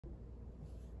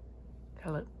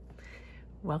Hello.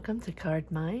 Welcome to Card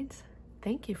Minds.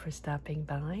 Thank you for stopping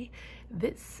by.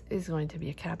 This is going to be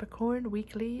a Capricorn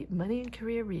weekly money and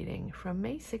career reading from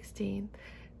May 16th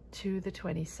to the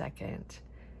 22nd,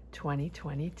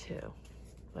 2022.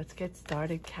 Let's get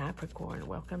started, Capricorn.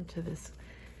 Welcome to this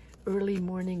early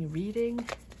morning reading.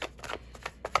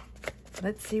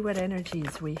 Let's see what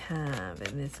energies we have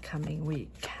in this coming week.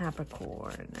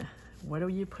 Capricorn, what are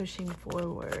you pushing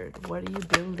forward? What are you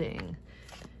building?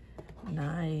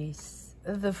 Nice.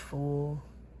 The Fool,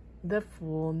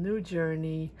 new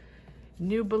journey,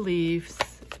 new beliefs,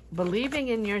 believing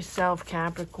in yourself,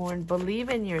 Capricorn. Believe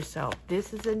in yourself.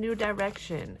 This is a new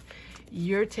direction.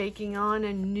 You're taking on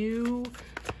a new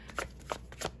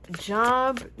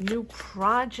job, new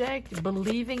project,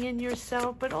 believing in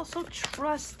yourself, but also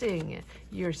trusting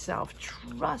yourself,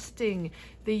 trusting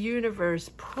the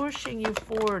universe, pushing you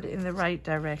forward in the right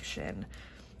direction.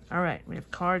 All right, we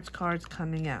have cards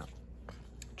coming out.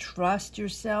 Trust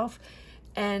yourself,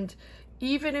 and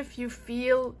even if you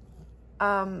feel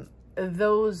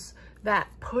that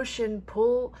push and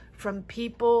pull from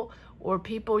people, or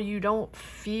people you don't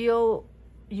feel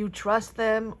you trust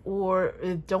them or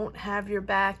don't have your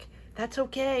back, that's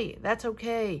okay. That's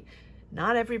okay.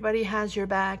 Not everybody has your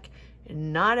back.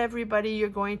 Not everybody you're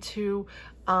going to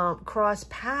cross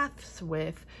paths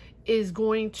with is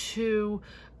going to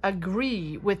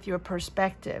agree with your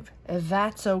perspective.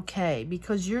 That's okay,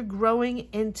 because you're growing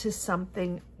into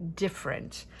something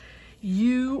different.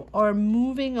 You are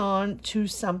moving on to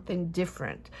something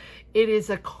different. It is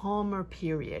a calmer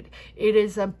period. It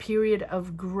is a period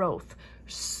of growth.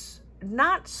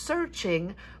 Not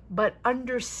searching, but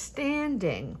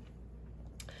understanding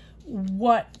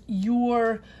what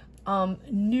your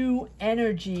new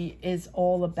energy is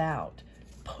all about.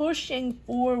 Pushing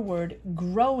forward,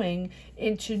 growing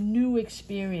into new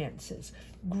experiences,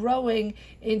 growing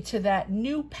into that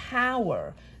new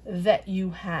power that you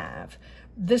have.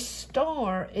 The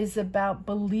Star is about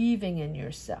believing in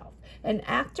yourself. And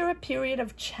after a period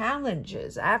of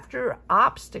challenges, after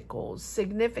obstacles,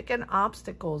 significant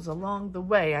obstacles along the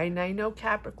way, I know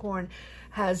Capricorn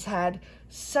has had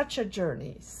such a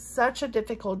journey, such a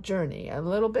difficult journey, a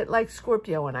little bit like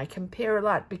Scorpio, and I compare a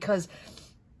lot because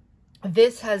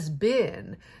this has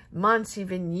been months,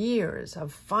 even years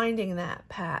of finding that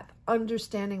path,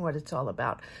 understanding what it's all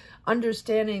about,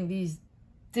 understanding these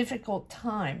difficult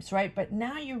times, right? But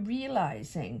now you're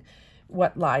realizing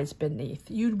what lies beneath.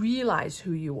 You realize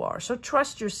who you are. So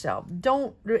trust yourself.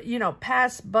 Don't,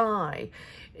 pass by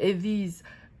these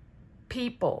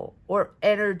people or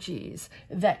energies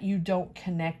that you don't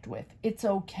connect with. It's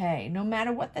okay. No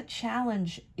matter what the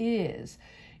challenge is,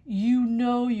 you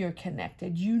know you're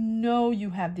connected. You know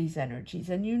you have these energies,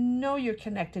 and you know you're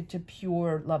connected to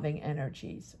pure, loving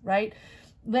energies, right?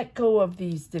 Let go of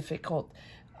these difficult.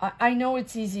 I know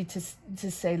it's easy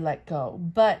to say let go,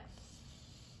 but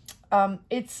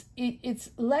it's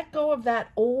let go of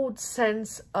that old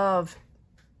sense of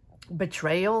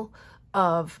betrayal,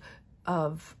 of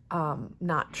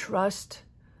not trust,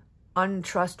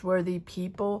 untrustworthy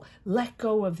people. Let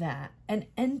go of that and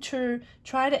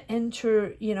try to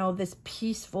enter, this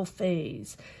peaceful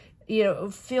phase,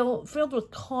 filled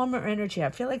with calmer energy. I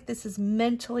feel like this is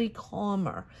mentally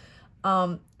calmer,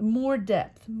 more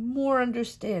depth, more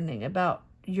understanding about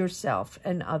yourself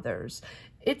and others.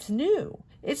 It's new.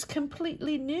 It's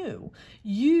completely new.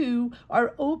 You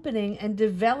are opening and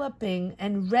developing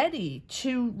and ready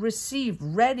to receive,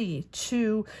 ready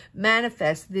to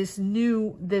manifest this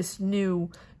new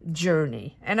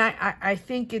journey. And I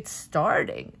think it's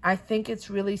starting. I think it's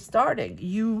really starting.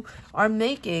 You are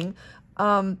making,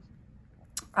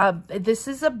 this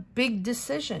is a big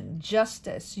decision,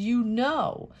 justice.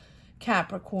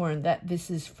 Capricorn, that this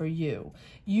is for you.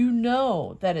 You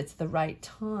know that it's the right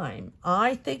time.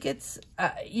 I think it's,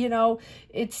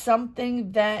 it's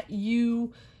something that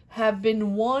you have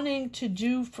been wanting to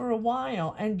do for a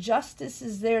while. And justice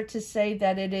is there to say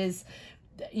that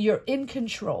you're in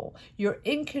control. You're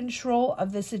in control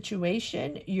of the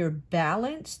situation. You're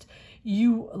balanced.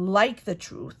 You like the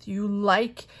truth. You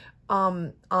like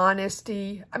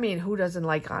honesty. I mean, who doesn't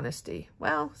like honesty?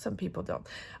 Well, some people don't.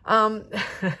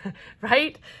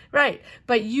 Right?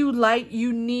 But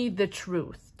you need the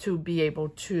truth to be able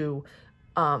to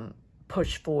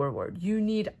push forward. You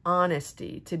need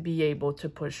honesty to be able to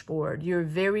push forward. You're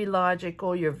very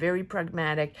logical, you're very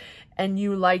pragmatic, and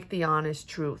you like the honest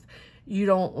truth. You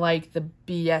don't like the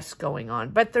BS going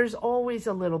on. But there's always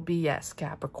a little BS,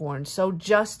 Capricorn. So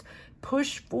just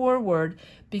push forward,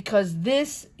 because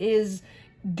this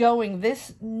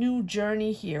new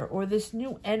journey here, or this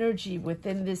new energy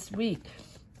within this week,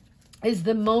 is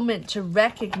the moment to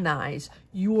recognize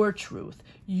your truth,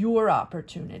 your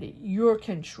opportunity, your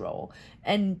control,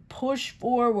 and push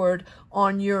forward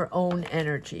on your own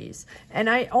energies. And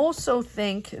I also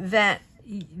think that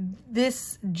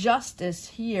this justice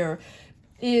here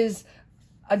is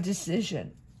a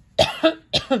decision.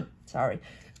 Sorry,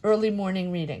 early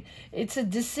morning reading. It's a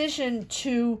decision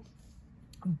to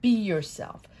be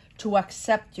yourself, to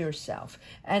accept yourself,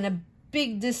 and a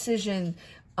big decision,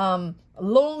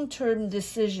 long-term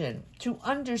decision to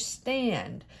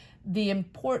understand the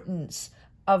importance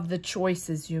of the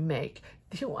choices you make,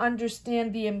 to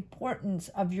understand the importance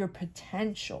of your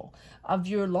potential, of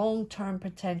your long-term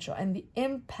potential, and the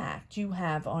impact you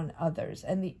have on others,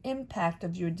 and the impact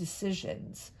of your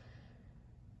decisions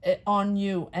on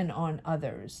you and on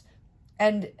others.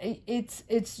 And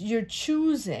it's you're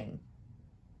choosing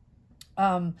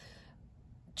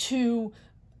to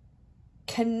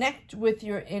connect with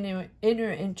your inner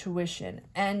intuition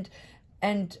and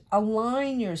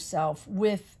align yourself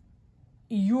with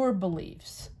your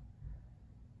beliefs.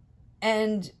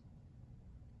 And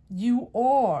you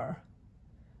are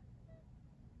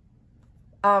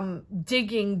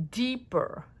digging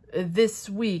deeper this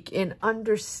week in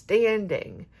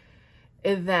understanding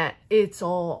that it's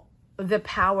all, the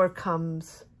power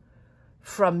comes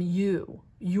from you,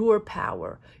 your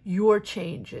power, your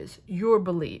changes, your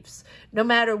beliefs. No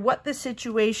matter what the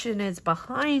situation is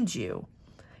behind you,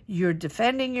 you're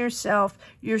defending yourself.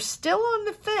 You're still on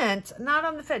the fence, not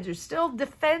on the fence. You're still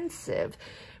defensive,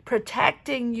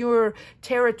 protecting your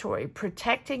territory,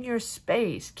 protecting your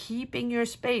space, keeping your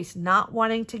space, not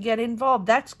wanting to get involved.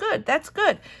 That's good. That's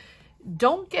good.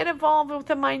 Don't get involved with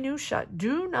the minutia.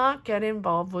 Do not get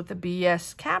involved with the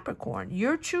BS, Capricorn.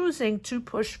 You're choosing to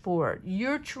push forward.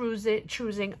 You're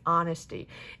choosing honesty,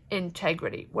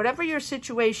 integrity, whatever your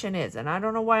situation is. And I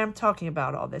don't know why I'm talking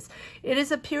about all this. It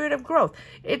is a period of growth.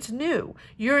 It's new.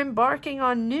 You're embarking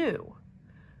on new.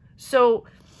 So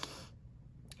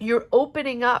you're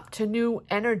opening up to new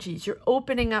energies. You're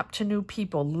opening up to new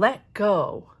people. Let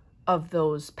go of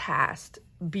those past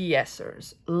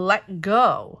BSers. Let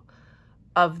go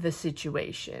of the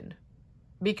situation,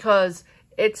 because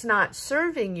it's not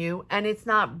serving you and it's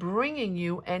not bringing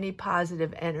you any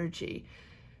positive energy.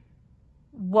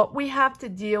 What we have to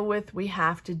deal with, we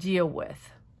have to deal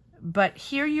with. But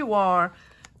here you are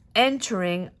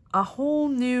entering a whole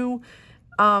new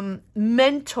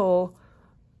mental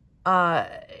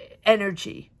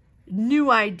energy,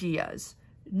 new ideas,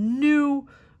 new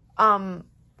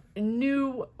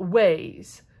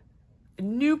ways,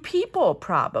 new people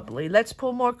probably. Let's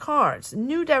pull more cards.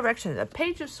 New directions. A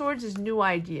Page of Swords is new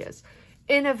ideas,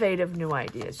 innovative new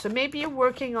ideas. So maybe you're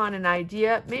working on an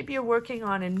idea. Maybe you're working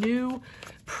on a new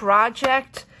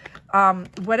project.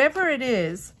 Whatever it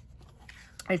is,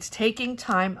 it's taking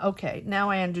time. Okay,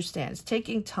 now I understand. It's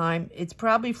taking time. It's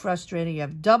probably frustrating. You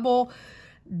have double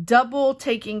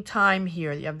taking time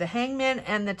here. You have the Hangman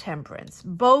and the Temperance,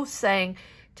 both saying,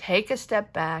 take a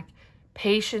step back.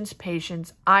 Patience,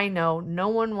 patience. I know no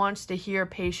one wants to hear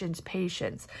patience,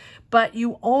 patience, but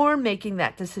you are making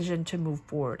that decision to move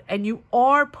forward, and you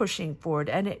are pushing forward,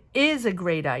 and it is a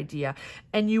great idea,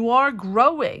 and you are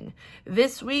growing.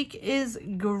 This week is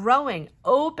growing,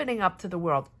 opening up to the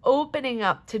world, opening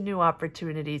up to new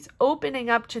opportunities, opening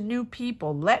up to new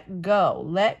people. Let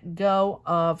go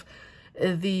of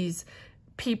these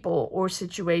people or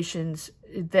situations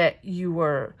that you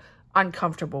were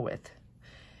uncomfortable with.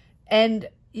 And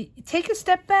take a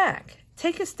step back.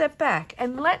 Take a step back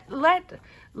and let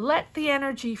the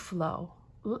energy flow.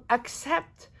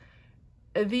 Accept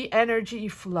the energy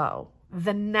flow,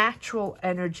 the natural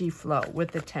energy flow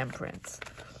with the Temperance.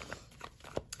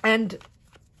 And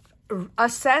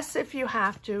assess if you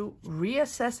have to,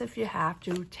 reassess if you have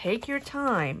to. Take your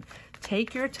time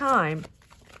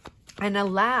and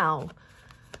allow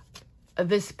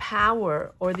this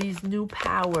power or these new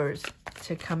powers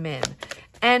to come in.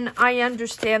 And I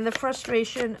understand the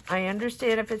frustration. I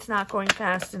understand if it's not going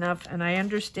fast enough. And I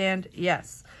understand,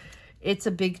 yes, it's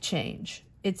a big change.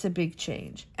 It's a big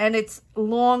change. And it's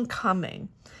long coming.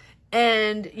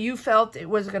 And you felt it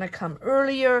was going to come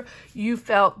earlier. You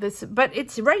felt this, but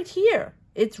it's right here.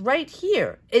 It's right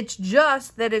here. It's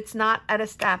just that it's not at a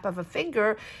snap of a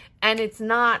finger. And it's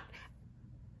not,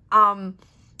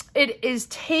 it is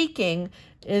taking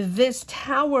this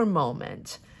Tower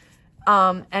moment.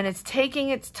 And it's taking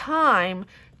its time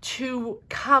to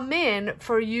come in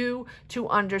for you to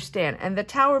understand. And the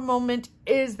Tower moment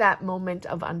is that moment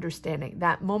of understanding,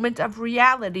 that moment of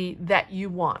reality that you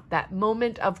want, that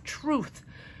moment of truth,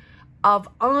 of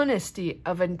honesty,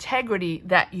 of integrity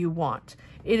that you want.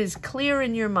 It is clear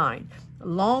in your mind,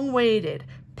 long-waited,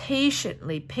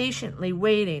 patiently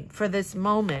waiting for this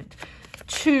moment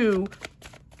to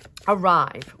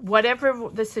arrive, whatever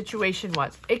the situation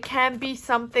was. It can be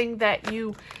something that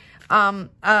you,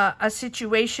 a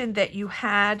situation that you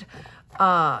had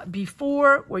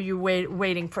before, where you're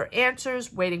waiting for answers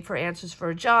for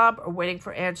a job, or waiting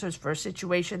for answers for a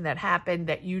situation that happened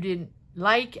that you didn't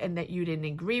like and that you didn't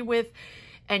agree with,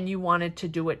 and you wanted to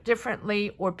do it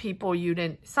differently, or people you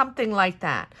didn't, something like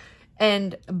that.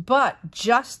 But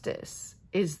justice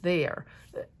is there.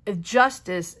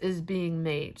 Justice is being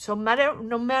made. So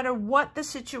no matter what the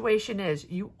situation is,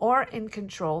 you are in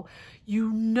control.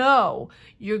 You know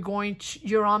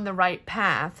you're on the right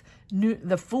path.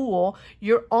 The Fool,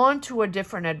 you're on to a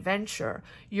different adventure.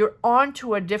 You're on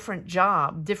to a different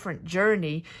job, different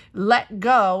journey. Let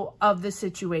go of the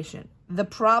situation. The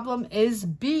problem is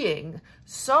being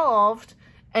solved,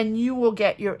 and you will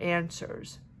get your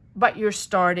answers. But you're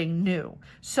starting new.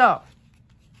 So,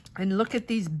 and look at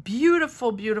these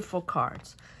beautiful, beautiful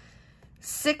cards.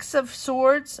 Six of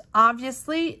Swords,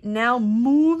 obviously, now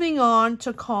moving on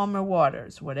to calmer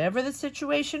waters. Whatever the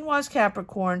situation was,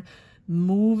 Capricorn,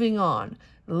 moving on.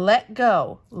 Let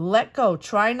go. Let go.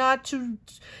 Try not to.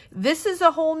 This is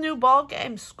a whole new ball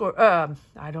game.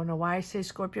 I don't know why I say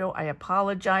Scorpio. I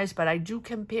apologize, but I do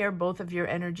compare both of your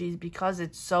energies because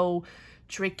it's so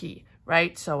tricky,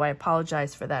 right? So I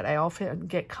apologize for that. I often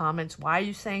get comments, why are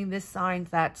you saying this sign,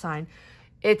 that sign?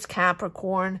 It's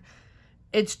Capricorn.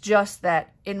 It's just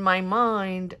that in my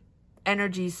mind,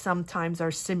 energies sometimes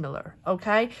are similar,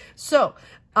 okay? So,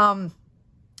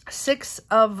 Six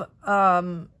of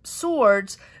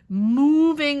Swords,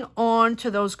 moving on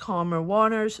to those calmer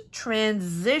waters,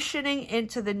 transitioning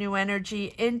into the new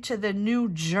energy, into the new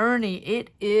journey.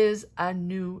 It is a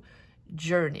new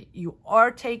journey. You are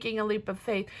taking a leap of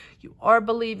faith. You are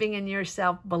believing in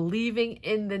yourself, believing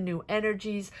in the new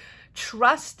energies,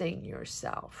 trusting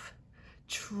yourself,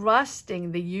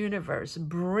 trusting the universe,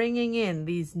 bringing in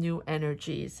these new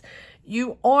energies.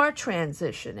 You are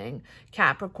transitioning,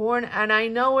 Capricorn, and I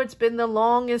know it's been the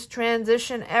longest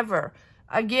transition ever.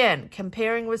 Again,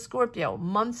 comparing with Scorpio,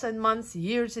 months and months,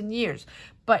 years and years.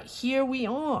 But here we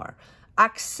are,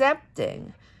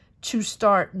 accepting to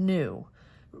start new,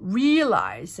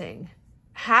 realizing,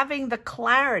 having the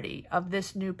clarity of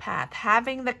this new path,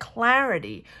 having the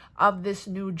clarity of this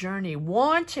new journey,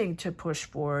 wanting to push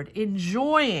forward,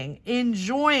 enjoying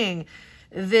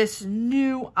this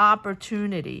new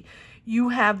opportunity. You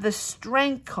have the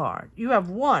Strength card. You have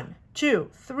 1, 2,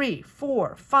 3,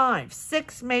 4, 5,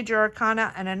 6 major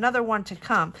arcana and another one to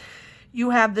come.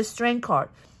 You have the Strength card.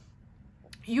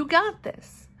 You got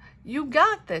this. You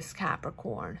got this,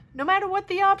 Capricorn. No matter what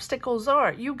the obstacles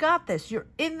are, you got this. You're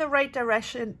in the right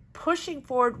direction, pushing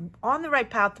forward on the right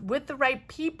path with the right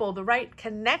people, the right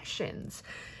connections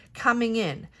coming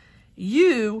in.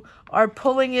 You are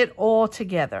pulling it all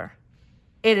together.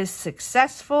 It is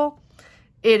successful.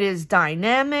 It is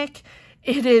dynamic.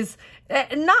 It is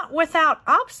not without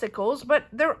obstacles, but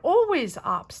there are always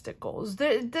obstacles.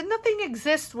 Nothing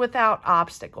exists without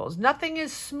obstacles. Nothing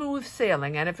is smooth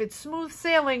sailing. And if it's smooth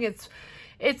sailing, it's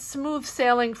smooth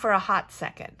sailing for a hot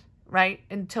second, right?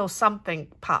 Until something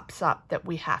pops up that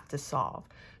we have to solve.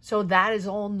 So that is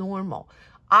all normal.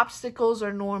 Obstacles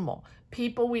are normal.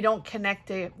 People we don't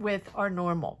connect with are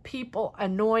normal. People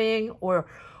annoying or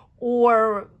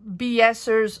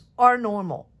BSers are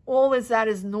normal. All is that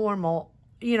is normal,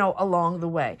 you know, along the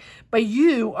way. But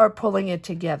you are pulling it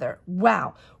together.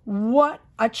 Wow. What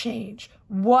a change.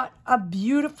 What a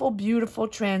beautiful, beautiful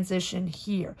transition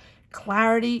here.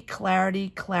 Clarity, clarity,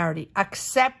 clarity.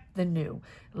 Accept the new.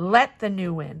 Let the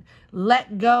new in.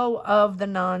 Let go of the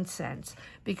nonsense,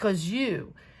 because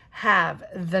you have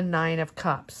the 9 of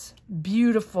Cups.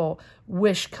 Beautiful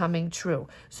wish coming true.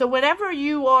 So whatever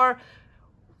you are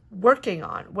working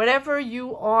on, whatever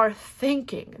you are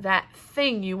thinking, that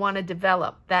thing you want to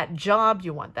develop, that job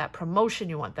you want, that promotion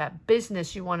you want, that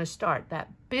business you want to start,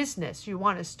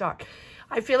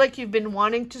 I feel like you've been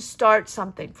wanting to start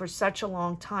something for such a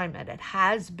long time, and it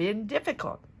has been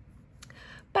difficult.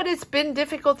 But it's been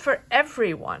difficult for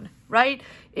everyone, right?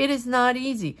 It is not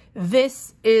easy.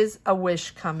 This is a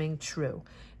wish coming true.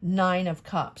 9 of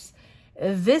Cups.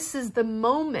 This is the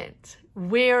moment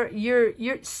where you're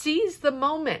seize the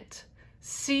moment.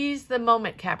 Seize the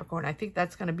moment, Capricorn. I think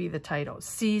that's going to be the title.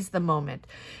 Seize the moment.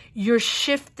 You're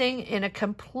shifting in a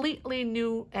completely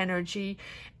new energy,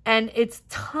 and it's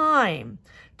time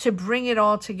to bring it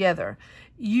all together.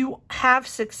 You have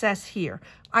success here.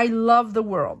 I love the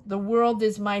World. The World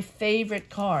is my favorite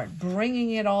card,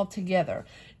 bringing it all together,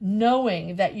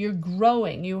 knowing that you're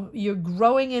growing. You're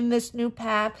growing in this new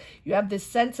path. You have this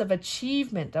sense of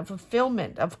achievement, of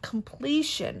fulfillment, of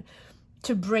completion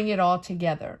to bring it all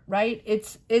together, right?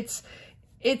 It's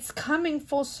coming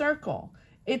full circle.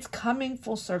 It's coming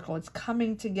full circle. It's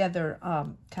coming together,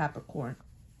 Capricorn.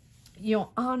 You know,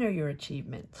 honor your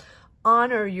achievements,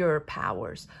 honor your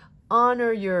powers,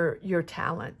 honor your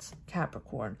talents,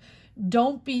 Capricorn.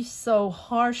 Don't be so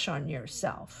harsh on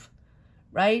yourself,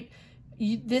 right?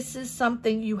 This is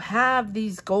something, you have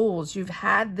these goals. You've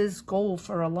had this goal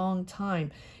for a long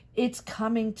time. It's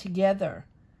coming together.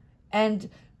 And,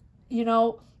 you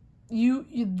know,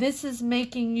 this is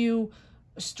making you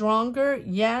stronger.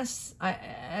 Yes,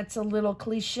 it's a little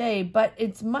cliche, but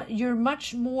you're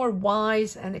much more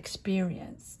wise and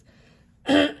experienced.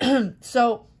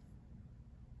 So,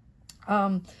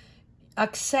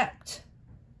 accept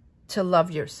to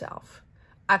love yourself.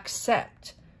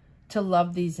 Accept to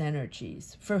love these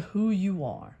energies for who you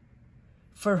are.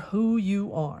 For who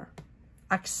you are.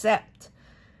 Accept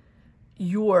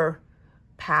your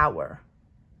power.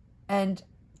 And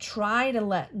try to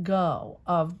let go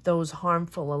of those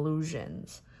harmful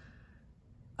illusions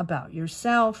about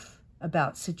yourself,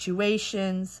 about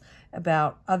situations,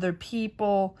 about other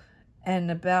people,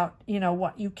 and about, you know,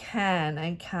 what you can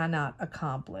and cannot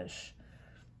accomplish.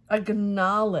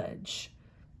 Acknowledge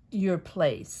your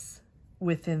place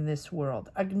within this world.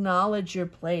 Acknowledge your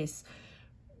place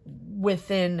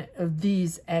within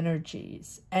these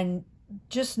energies. And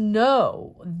just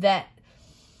know that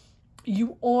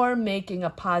you are making a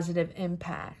positive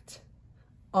impact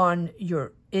on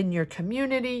in your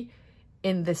community,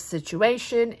 in this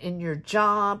situation, in your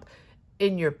job,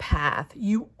 in your path.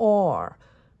 You are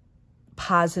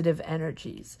positive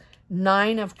energies.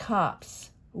 9 of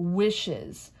Cups,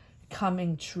 wishes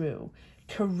coming true.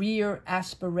 Career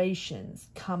aspirations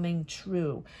coming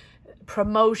true.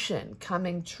 Promotion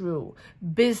coming true.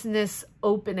 Business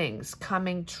openings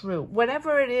coming true.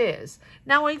 Whatever it is.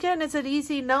 Now, again, is it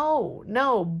easy?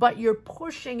 No, but you're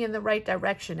pushing in the right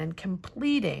direction and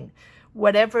completing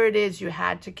whatever it is you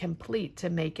had to complete to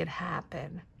make it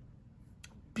happen.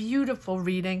 Beautiful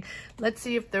reading. Let's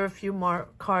see if there are a few more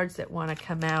cards that want to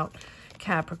come out.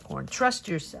 Capricorn, trust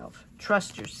yourself.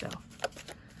 Trust yourself.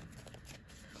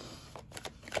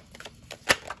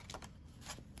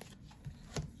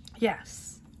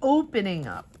 Yes, opening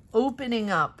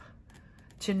up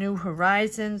to new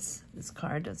horizons. This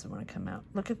card doesn't want to come out.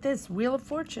 Look at this, Wheel of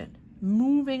Fortune,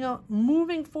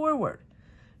 moving forward.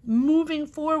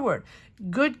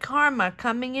 Good karma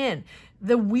coming in.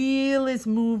 The wheel is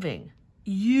moving.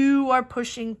 You are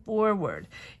pushing forward.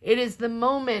 It is the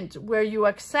moment where you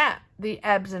accept the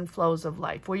ebbs and flows of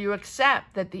life, where you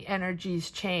accept that the energies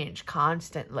change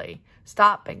constantly.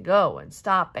 Stop and go and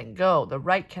stop and go. The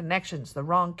right connections, the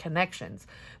wrong connections.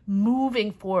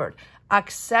 Moving forward,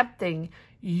 accepting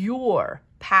your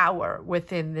power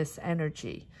within this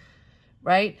energy,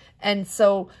 right? And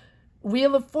so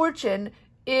Wheel of Fortune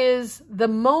is the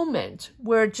moment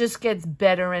where it just gets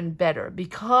better and better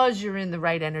because you're in the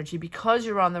right energy, because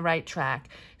you're on the right track.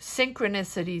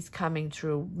 Synchronicities coming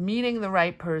true, meeting the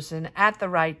right person at the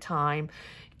right time,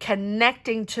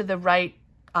 connecting to the right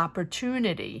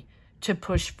opportunity to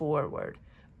push forward.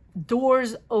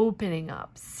 Doors opening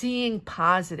up, seeing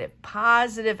positive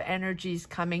energies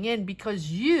coming in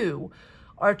because you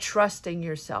are trusting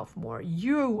yourself more.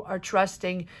 You are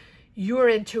trusting your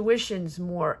intuitions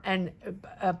more and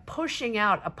pushing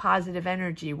out a positive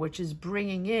energy, which is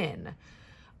bringing in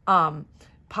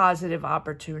positive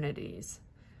opportunities.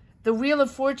 The Wheel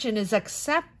of Fortune is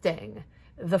accepting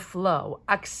the flow,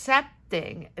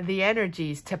 accepting the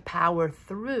energies to power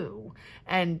through.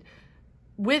 And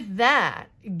with that,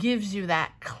 gives you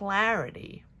that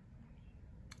clarity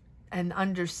and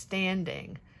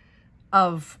understanding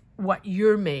of what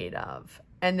you're made of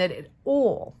and that it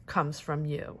all comes from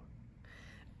you.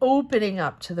 Opening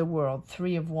up to the world,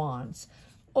 3 of Wands.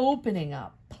 Opening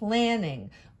up,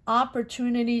 planning,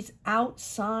 opportunities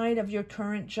outside of your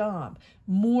current job.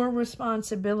 More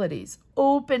responsibilities.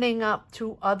 Opening up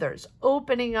to others.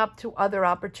 Opening up to other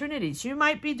opportunities. You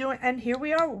might be doing, and here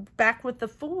we are back with the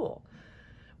Fool,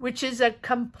 which is a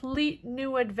complete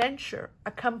new adventure,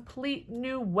 a complete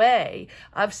new way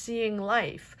of seeing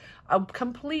life, a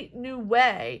complete new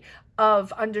way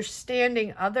of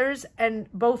understanding others and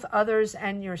both others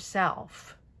and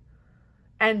yourself.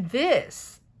 And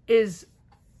this is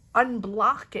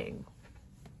unblocking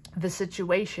the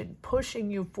situation, pushing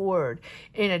you forward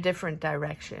in a different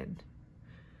direction.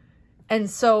 And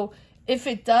so if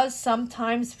it does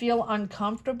sometimes feel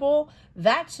uncomfortable,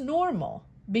 that's normal,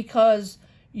 because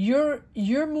you're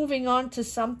moving on to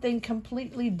something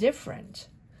completely different.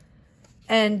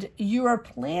 And you are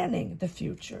planning the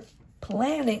future.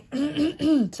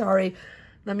 Planning. Sorry,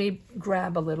 let me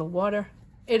grab a little water.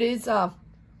 It is a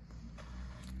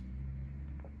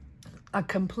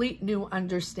complete new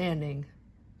understanding,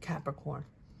 Capricorn.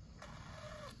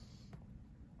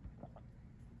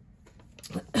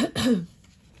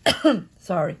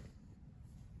 Sorry.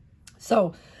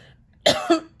 So,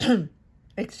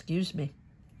 excuse me.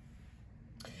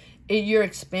 You're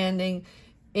expanding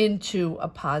into a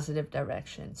positive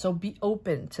direction. So be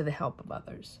open to the help of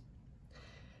others.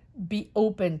 Be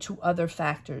open to other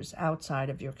factors outside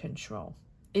of your control,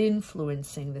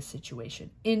 influencing the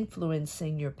situation,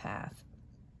 influencing your path,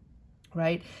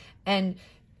 right? And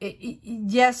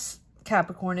yes,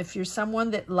 Capricorn, if you're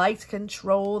someone that likes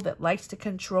control, that likes to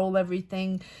control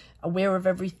everything, aware of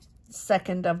every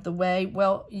second of the way,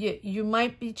 well, you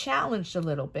might be challenged a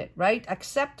little bit, right?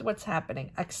 Accept what's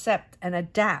happening. Accept and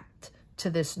adapt to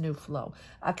this new flow.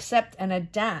 Accept and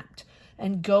adapt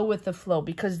and go with the flow,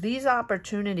 because these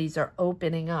opportunities are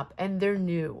opening up and they're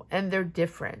new and they're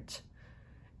different.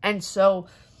 And so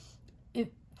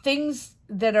things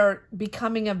that are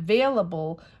becoming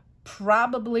available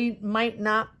probably might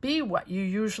not be what you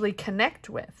usually connect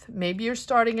with. Maybe you're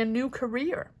starting a new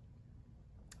career,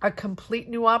 a complete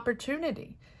new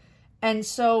opportunity. And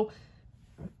so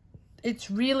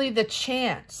it's really the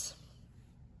chance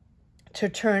to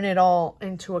turn it all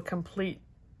into a complete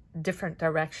different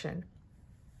direction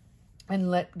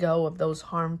and let go of those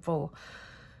harmful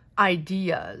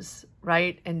ideas,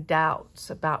 right? And doubts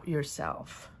about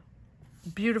yourself.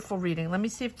 Beautiful reading. Let me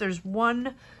see if there's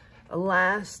one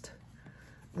last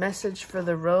message for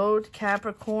the road,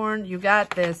 Capricorn. You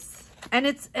got this. And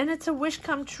it's a wish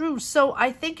come true. So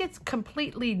I think it's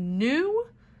completely new.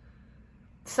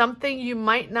 Something you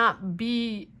might not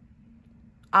be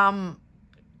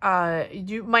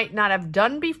you might not have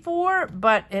done before,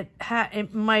 but it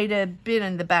might have been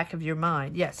in the back of your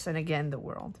mind. Yes, and again, the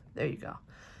world. There you go.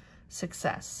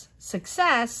 Success.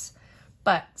 Success,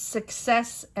 but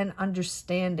success and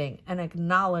understanding and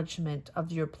acknowledgement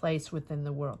of your place within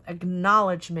the world.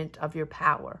 Acknowledgement of your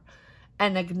power.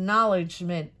 And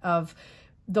acknowledgement of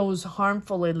those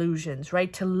harmful illusions,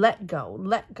 right? To let go.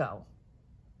 Let go.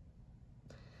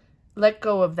 Let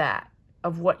go of that.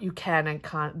 Of what you can and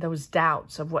can't, those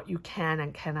doubts of what you can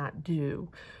and cannot do,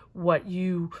 what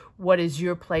is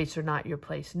your place or not your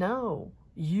place. No,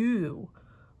 you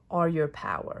are your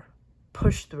power.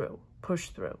 Push through, push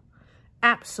through.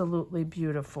 Absolutely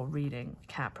beautiful reading,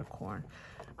 Capricorn.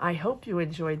 I hope you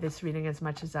enjoyed this reading as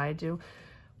much as I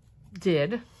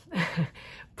did.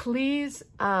 Please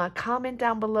comment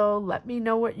down below. Let me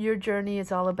know what your journey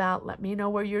is all about. Let me know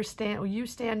where you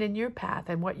stand in your path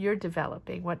and what you're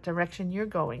developing, what direction you're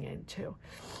going into.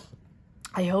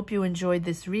 I hope you enjoyed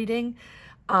this reading.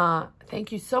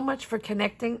 Thank you so much for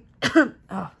connecting.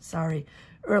 Oh, sorry.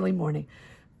 Early morning.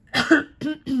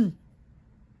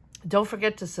 Don't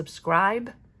forget to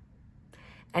subscribe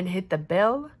and hit the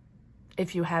bell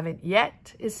if you haven't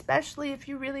yet, especially if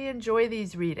you really enjoy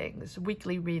these readings,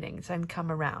 weekly readings, and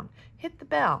come around. Hit the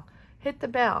bell. Hit the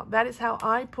bell. That is how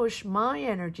I push my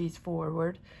energies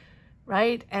forward,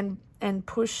 right? And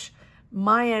push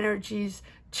my energies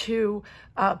to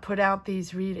put out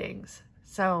these readings.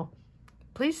 So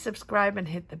please subscribe and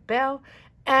hit the bell.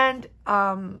 And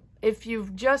if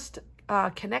you've just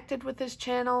connected with this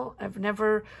channel, I've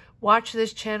never watched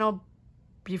this channel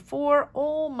before,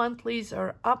 all monthlies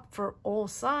are up for all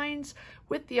signs,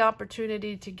 with the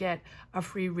opportunity to get a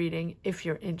free reading if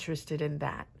you're interested in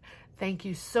that. Thank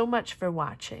you so much for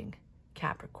watching,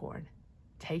 Capricorn.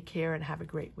 Take care and have a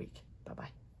great week.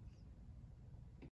 Bye-bye.